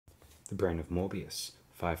The Brain of Morbius,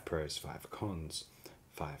 5 pros, 5 cons.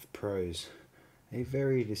 5 pros. A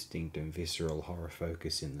very distinct and visceral horror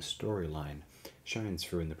focus in the storyline shines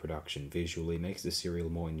through in the production visually, makes the serial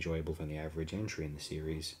more enjoyable than the average entry in the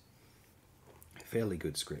series. Fairly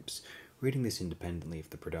good scripts. Reading this independently of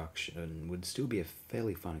the production would still be a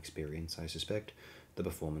fairly fun experience, I suspect. The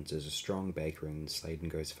performances are strong, Baker and Sladen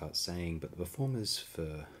goes without saying, but the performers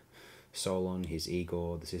for Solon, his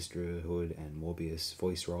Igor, the Sisterhood, and Morbius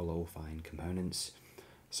voice role are all fine components.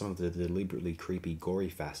 Some of the deliberately creepy, gory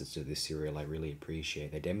facets of this serial I really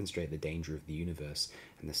appreciate. They demonstrate the danger of the universe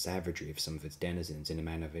and the savagery of some of its denizens in a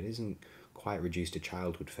manner that isn't quite reduced to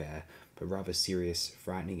childhood fare, but rather serious,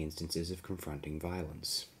 frightening instances of confronting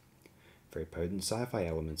violence. Very potent sci-fi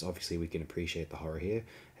elements. Obviously we can appreciate the horror here,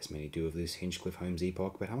 as many do of this Hinchcliffe Holmes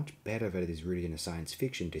epoch, but how much better that it is rooted in a science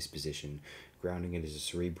fiction disposition, grounding it as a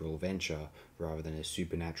cerebral venture rather than a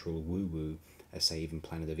supernatural woo-woo, as say even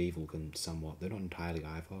Planet of Evil can somewhat, though not entirely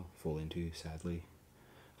either, fall into, sadly.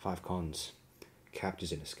 5 cons.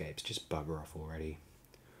 Captures and escapes, just bugger off already.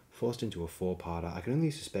 Forced into a 4-parter, I can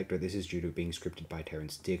only suspect that this is due to it being scripted by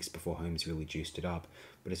Terence Dicks before Holmes really juiced it up,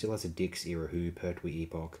 but it still has a Dicks-era Who, Pertwee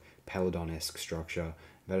epoch, Peladon-esque structure.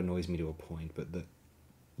 That annoys me to a point, but the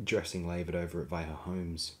dressing labored over it via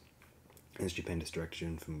Holmes and stupendous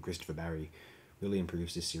direction from Christopher Barry really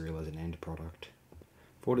improves this serial as an end product.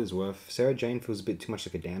 For what it is worth, Sarah Jane feels a bit too much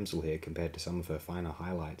like a damsel here compared to some of her finer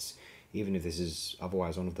highlights. Even if this is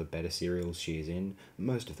otherwise one of the better serials she is in,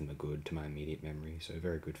 most of them are good to my immediate memory, so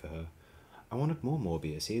very good for her. I wanted more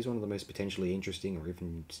Morbius. He is one of the most potentially interesting, or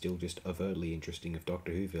even still just overtly interesting, of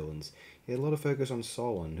Doctor Who villains. He had a lot of focus on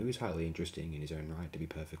Solon, who is highly interesting in his own right, to be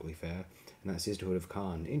perfectly fair, and that Sisterhood of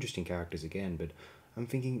Khan. Interesting characters again, but I'm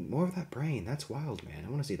thinking, more of that brain, that's wild, man. I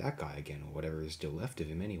want to see that guy again, or whatever is still left of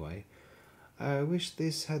him anyway. I wish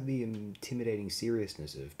this had the intimidating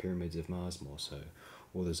seriousness of Pyramids of Mars more so,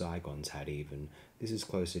 or the Zygons had even. This is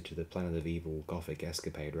closer to the Planet of Evil gothic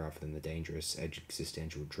escapade rather than the dangerous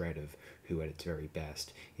existential dread of Who at its very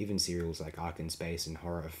best. Even serials like Ark in Space and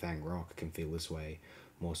Horror of Fang Rock can feel this way,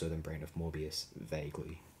 more so than Brain of Morbius,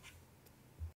 vaguely.